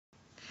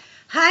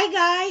Hi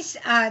guys,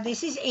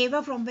 this is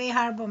Ava from Bay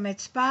Harbor Med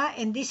Spa,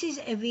 and this is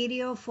a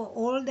video for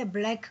all the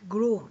black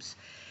grooms.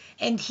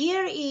 And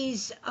here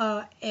is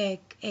a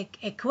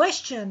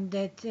question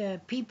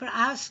that people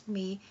ask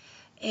me.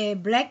 A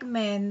black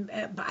man,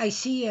 I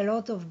see a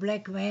lot of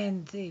black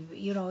men,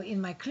 in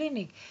my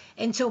clinic.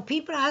 And so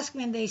people ask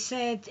me and they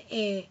said,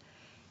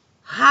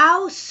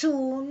 how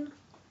soon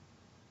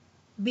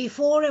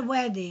before a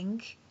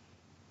wedding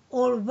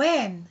or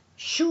when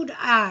should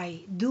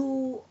I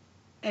do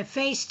a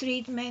face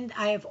treatment?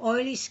 I have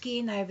oily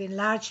skin, I have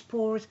enlarged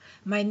pores,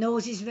 my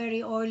nose is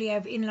very oily, I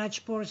have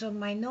enlarged pores on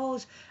my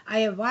nose, I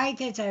have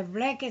whiteheads, I have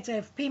blackheads, I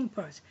have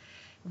pimples.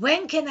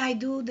 When can I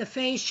do the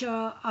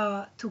facial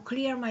to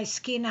clear my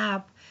skin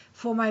up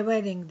for my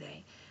wedding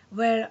day?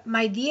 Well,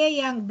 my dear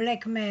young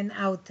black men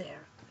out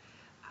there,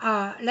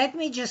 let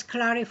me just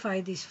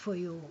clarify this for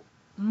you.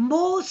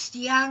 Most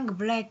young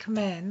black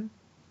men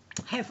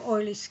have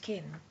oily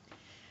skin.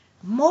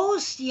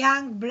 Most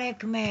young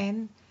black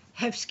men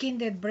have skin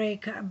that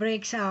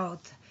breaks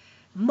out.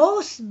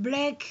 Most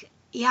black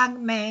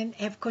young men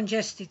have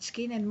congested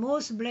skin, and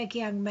most black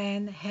young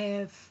men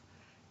have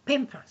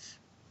pimples.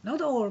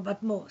 Not all,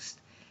 but most.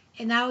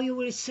 And now you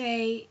will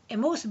say,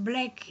 and most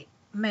black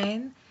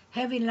men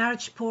have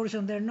enlarged pores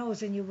on their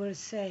nose, and you will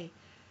say,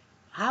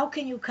 how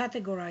can you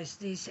categorize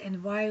this,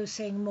 and why are you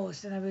saying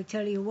most? And I will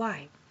tell you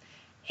why.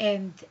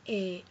 And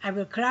I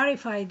will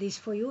clarify this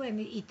for you, and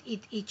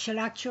it shall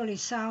actually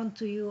sound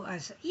to you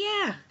as,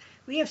 yeah,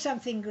 we have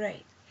something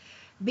great.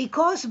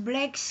 Because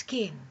black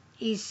skin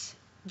is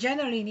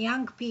generally in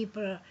young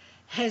people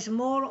has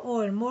more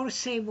oil, more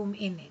sebum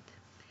in it.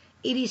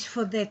 It is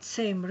for that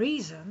same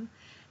reason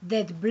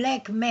that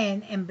black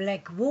men and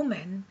black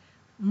women,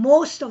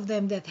 most of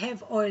them that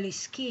have oily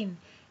skin,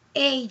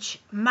 age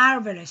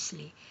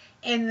marvelously.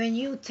 And when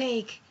you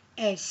take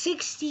a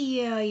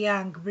 60-year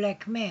young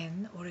black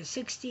man or a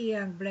 60-year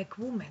young black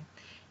woman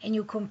and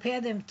you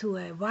compare them to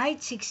a white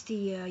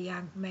 60-year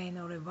young man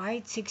or a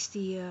white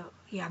 60-year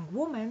young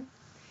woman,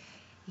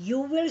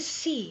 you will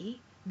see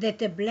that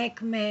the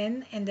black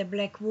man and the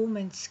black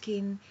woman's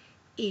skin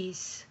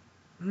is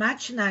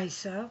much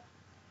nicer,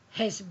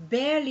 has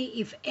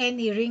barely, if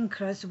any,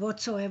 wrinkles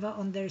whatsoever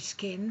on their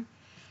skin.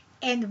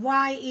 And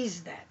why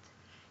is that?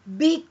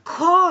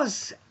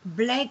 Because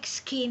black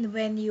skin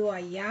when you are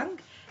young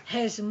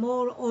has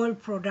more oil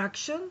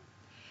production,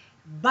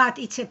 but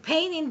it's a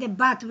pain in the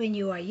butt when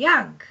you are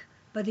young,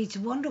 but it's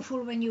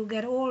wonderful when you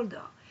get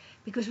older.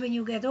 Because when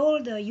you get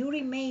older, you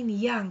remain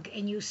young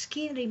and your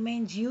skin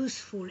remains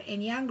useful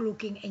and young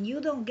looking, and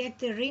you don't get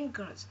the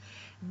wrinkles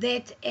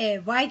that a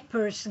white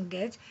person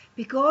gets,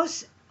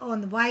 because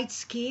on white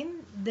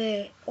skin,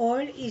 the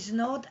oil is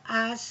not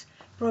as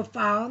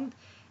profound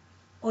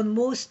on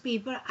most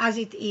people as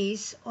it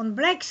is on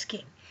black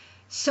skin.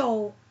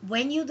 So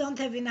when you don't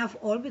have enough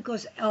oil,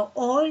 because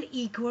oil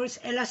equals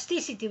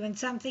elasticity. When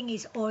something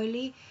is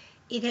oily,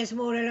 it has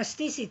more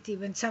elasticity.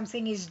 When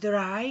something is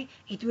dry,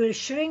 it will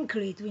shrink,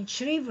 it will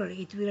shrivel,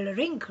 it will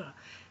wrinkle.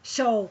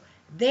 So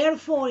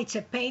therefore, it's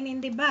a pain in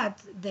the butt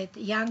that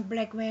young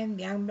black men,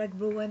 young black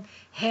women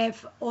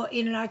have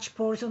enlarged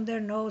pores on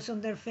their nose,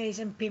 on their face,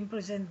 and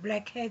pimples, and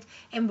blackheads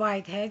and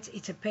whiteheads.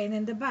 It's a pain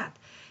in the butt.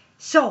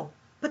 So,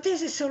 but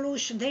there's a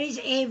solution. There is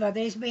Ava,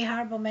 there is Bay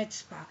Harbor Med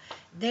Spa.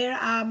 There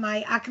are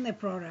my acne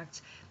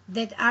products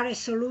that are a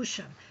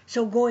solution.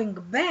 So going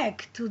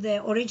back to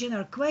the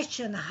original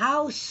question,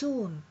 how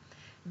soon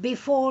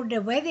before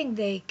the wedding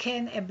day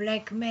can a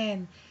black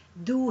man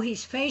do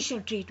his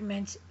facial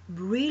treatments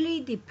really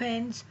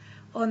depends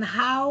on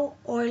how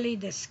oily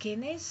the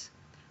skin is,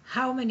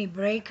 how many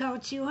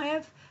breakouts you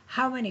have,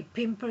 how many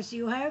pimples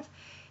you have.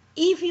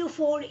 If you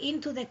fall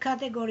into the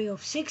category of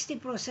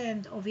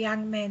 60% of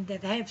young men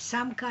that have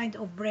some kind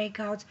of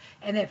breakouts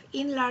and have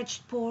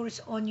enlarged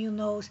pores on your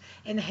nose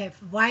and have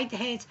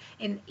whiteheads,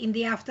 and in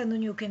the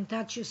afternoon you can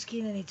touch your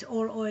skin and it's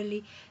all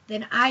oily,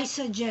 then I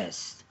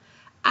suggest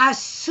as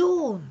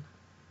soon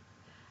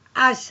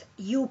as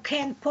you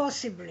can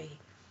possibly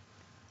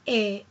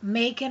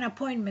make an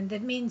appointment.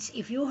 That means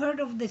if you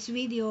heard of this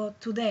video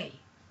today,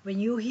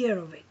 when you hear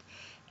of it,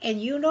 and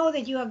you know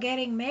that you are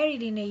getting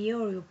married in a year,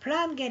 or you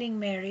plan getting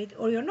married,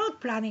 or you're not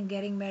planning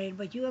getting married,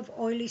 but you have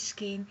oily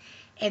skin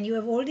and you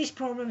have all these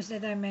problems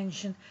that I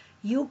mentioned,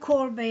 you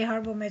call Bay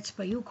Harbor Med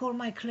Spa, you call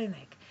my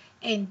clinic,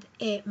 and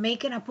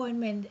make an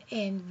appointment,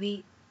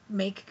 and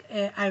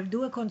I'll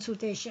do a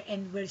consultation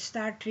and we'll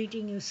start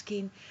treating your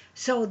skin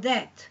so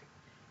that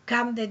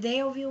come the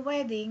day of your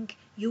wedding,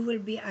 you will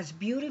be as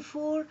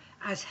beautiful,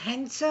 as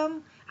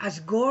handsome, as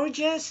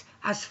gorgeous,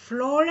 as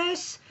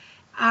flawless,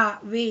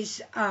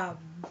 with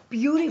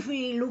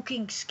beautifully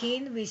looking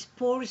skin, with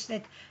pores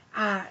that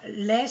are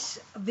less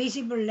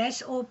visible,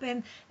 less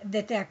open,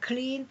 that are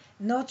clean,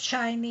 not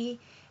shiny,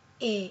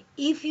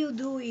 if you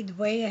do it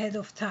way ahead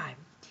of time.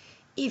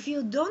 If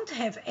you don't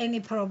have any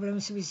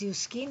problems with your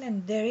skin,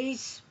 and there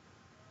is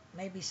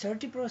maybe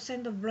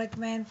 30% of black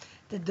men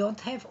that don't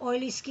have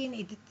oily skin,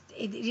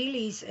 it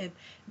really is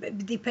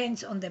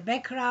depends on the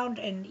background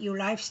and your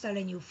lifestyle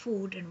and your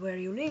food and where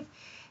you live,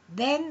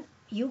 then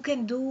you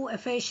can do a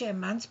facial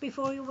months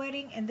before your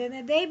wedding and then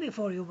a day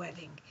before your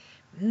wedding.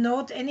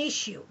 Not an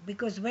issue,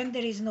 because when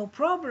there is no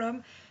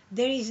problem,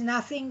 there is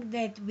nothing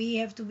that we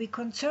have to be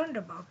concerned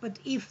about. But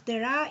if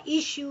there are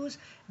issues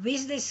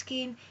with the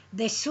skin,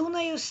 the sooner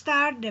you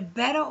start, the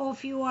better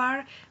off you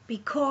are,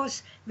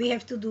 because we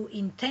have to do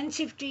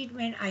intensive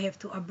treatment. I have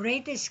to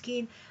abrade the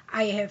skin.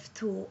 I have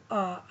to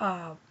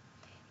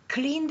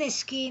clean the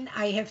skin.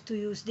 I have to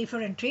use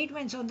different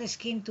treatments on the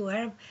skin to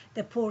help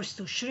the pores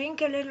to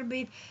shrink a little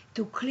bit,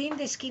 to clean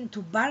the skin,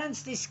 to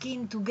balance the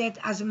skin, to get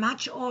as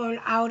much oil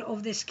out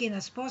of the skin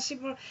as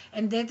possible.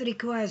 And that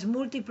requires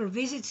multiple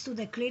visits to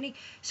the clinic.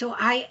 So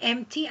I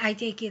empty, I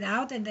take it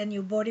out, and then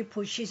your body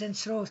pushes and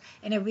throws.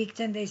 And a week,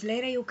 10 days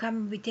later, you come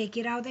and we take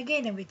it out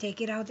again, and we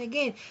take it out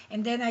again.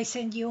 And then I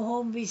send you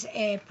home with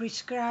a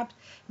prescribed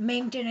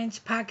maintenance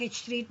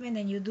package treatment,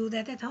 and you do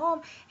that at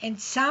home. And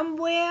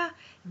somewhere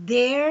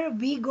there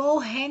we go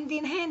hand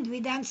in hand.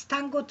 We dance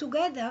tango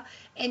together,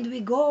 and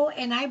we go,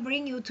 and I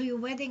bring you to your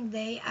wedding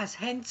day as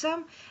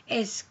handsome,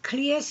 as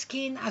clear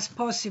skin as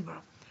possible.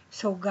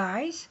 So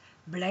guys,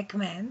 black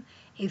men,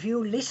 if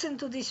you listen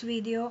to this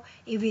video,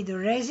 if it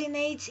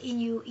resonates in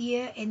your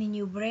ear and in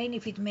your brain,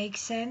 if it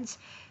makes sense,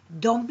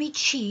 don't be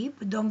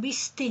cheap, don't be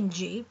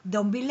stingy,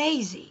 don't be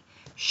lazy.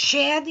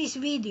 Share this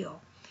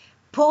video.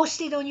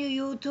 Post it on your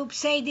YouTube,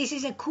 say this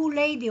is a cool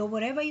lady, or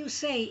whatever you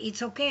say,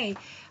 it's okay,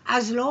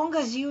 as long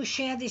as you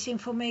share this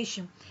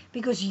information.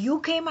 Because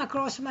you came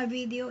across my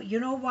video. You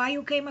know why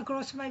you came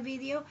across my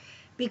video?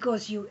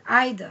 Because you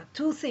either,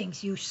 two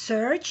things, you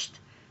searched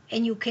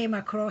and you came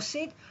across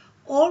it,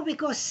 or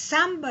because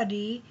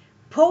somebody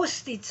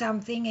posted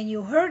something and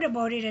you heard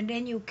about it and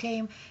then you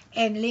came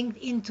and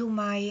linked into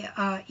my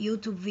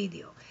YouTube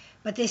video.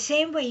 But the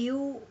same way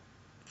you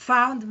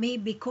found me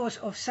because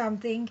of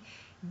something,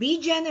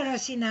 be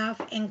generous enough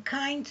and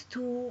kind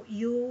to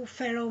you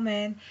fellow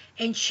men,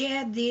 and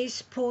share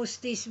this,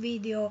 post this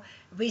video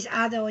with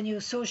other on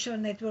your social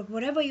network,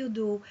 whatever you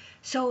do,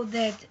 so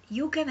that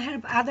you can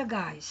help other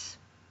guys.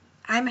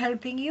 I'm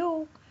helping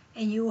you,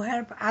 and you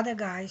help other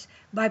guys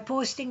by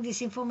posting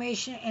this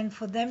information, and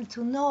for them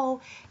to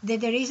know that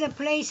there is a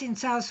place in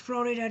South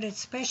Florida that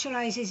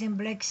specializes in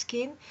black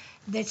skin,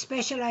 that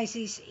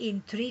specializes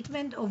in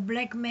treatment of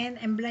black men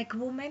and black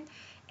women,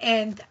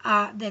 and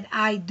that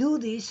I do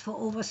this for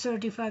over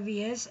 35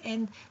 years,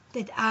 and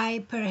that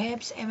I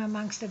perhaps am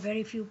amongst the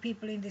very few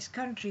people in this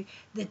country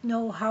that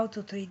know how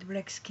to treat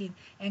black skin.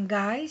 And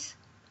guys,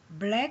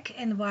 black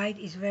and white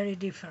is very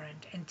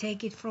different, and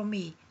take it from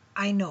me,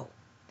 I know.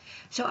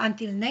 So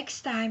until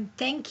next time,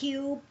 thank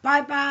you,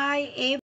 bye bye.